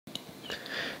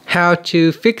how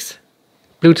to fix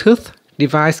Bluetooth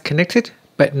device connected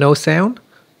but no sound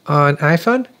on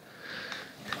iPhone.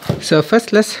 So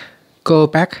first let's go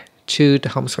back to the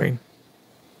home screen.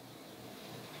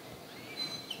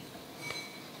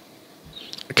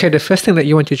 Okay, the first thing that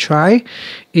you want to try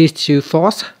is to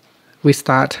force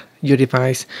restart your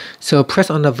device. So press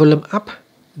on the volume up,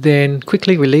 then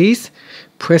quickly release,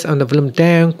 press on the volume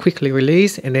down, quickly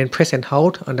release, and then press and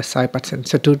hold on the side button.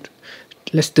 So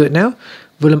let's do it now.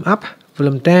 Volume up,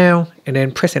 volume down, and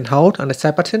then press and hold on the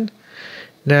side button.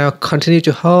 Now continue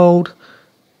to hold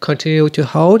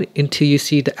until you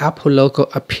see the Apple logo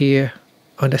appear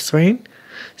on the screen.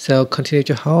 So continue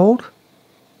to hold.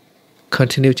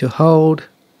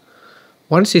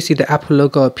 Once you see the Apple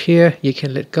logo appear, you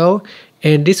can let go,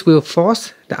 and this will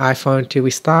force the iPhone to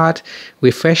restart,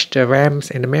 refresh the RAMs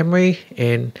and the memory,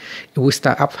 and it will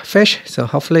start up fresh. So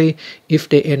hopefully, if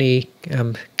there any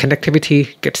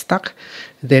connectivity gets stuck,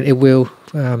 then it will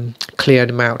clear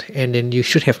them out, and then you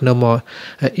should have no more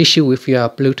issue with your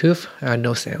Bluetooth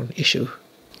no sound issue.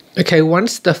 Okay,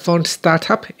 once the phone starts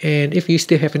up, and if you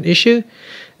still have an issue,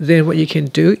 then what you can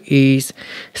do is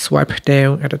swipe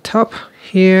down at the top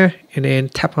here, and then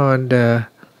tap on the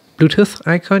Bluetooth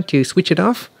icon to switch it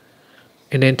off,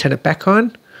 and then turn it back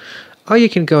on. Or you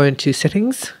can go into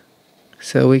settings.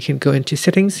 So we can go into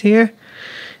settings here,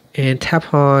 and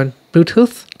tap on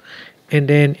Bluetooth, and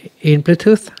then in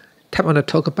Bluetooth, tap on the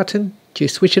toggle button to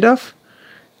switch it off,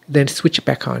 then switch it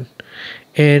back on,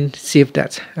 and see if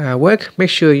that works. Make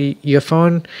sure your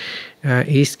phone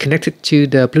is connected to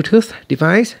the Bluetooth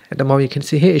device. At the moment you can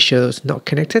see here it shows not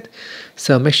connected,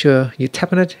 so make sure you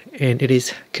tap on it and it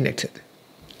is connected.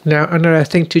 Now another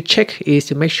thing to check is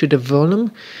to make sure the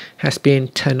volume has been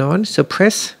turned on. So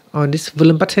press on this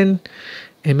volume button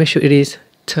and make sure it is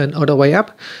turned all the way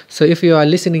up. So if you are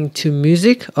listening to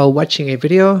music or watching a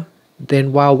video,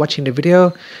 then while watching the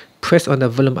video, press on the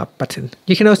volume up button.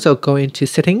 You can also go into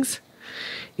settings.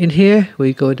 In here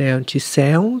we go down to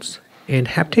sounds and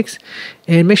haptics,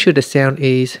 and make sure the sound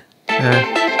is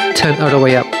turned all the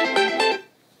way up.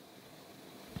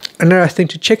 Another thing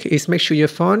to check is make sure your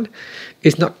phone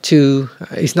is not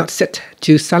set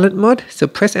to silent mode. So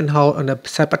press and hold on the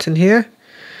side button here,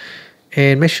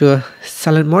 and make sure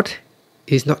silent mode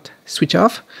is not switched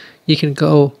off. You can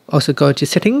also go into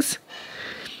settings.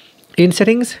 In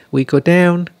settings we go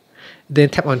down, then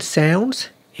tap on sounds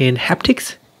and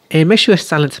haptics, and make sure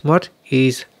silent mode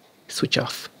is switched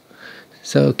off.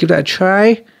 So give that a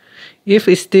try. If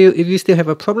you still have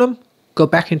a problem, go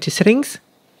back into settings,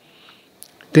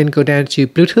 then go down to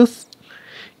Bluetooth.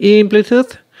 In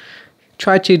Bluetooth,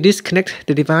 try to disconnect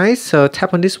the device. So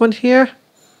tap on this one here,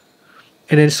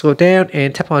 and then scroll down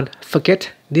and tap on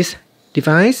forget this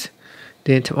device.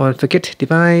 Then tap on forget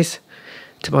device,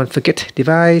 tap on forget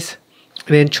device,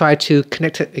 and then try to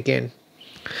connect it again.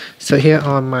 So here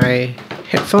on my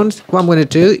headphones, what I'm going to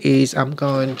do is I'm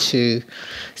going to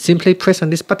simply press on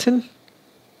this button.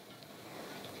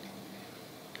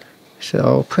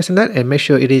 So press on that and make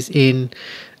sure it is in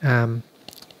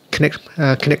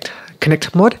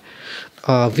connect mode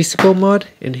or visible mode.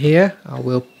 In here I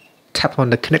will tap on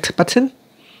the connect button,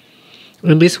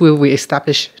 and this will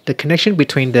re-establish the connection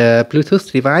between the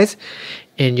Bluetooth device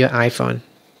and your iPhone.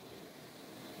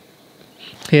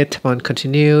 Here tap on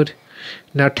continued.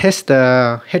 Now test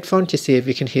the headphone to see if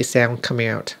you can hear sound coming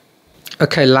out.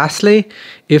 Okay, lastly,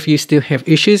 if you still have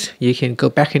issues, you can go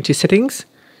back into settings,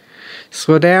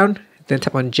 scroll down, then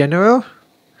tap on general.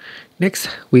 Next,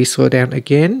 we scroll down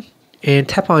again and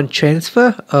tap on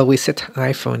transfer or reset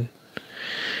iPhone.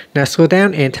 Now scroll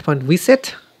down and tap on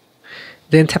reset,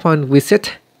 then tap on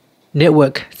reset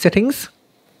network settings.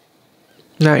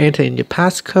 Now enter in your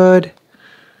passcode,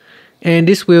 and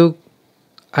this will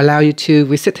allow you to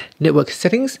reset network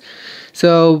settings.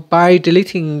 So by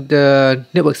deleting the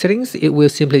network settings, it will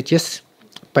simply just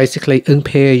basically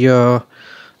unpair your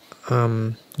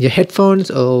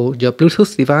headphones or your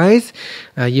Bluetooth device.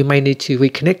 You might need to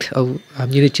reconnect, or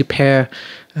you need to pair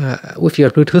with your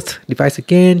Bluetooth device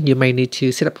again. You may need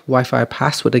to set up Wi-Fi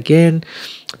password again,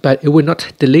 but it will not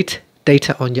delete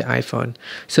data on your iPhone.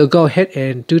 So go ahead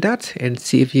and do that and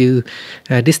see if you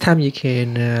this time you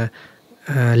can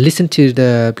listen to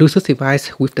the Bluetooth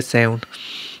device with the sound.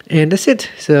 And that's it.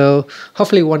 So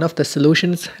hopefully one of the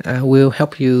solutions will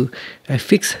help you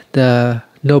fix the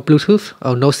no Bluetooth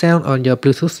or no sound on your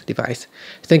Bluetooth device.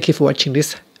 Thank you for watching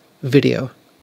this video.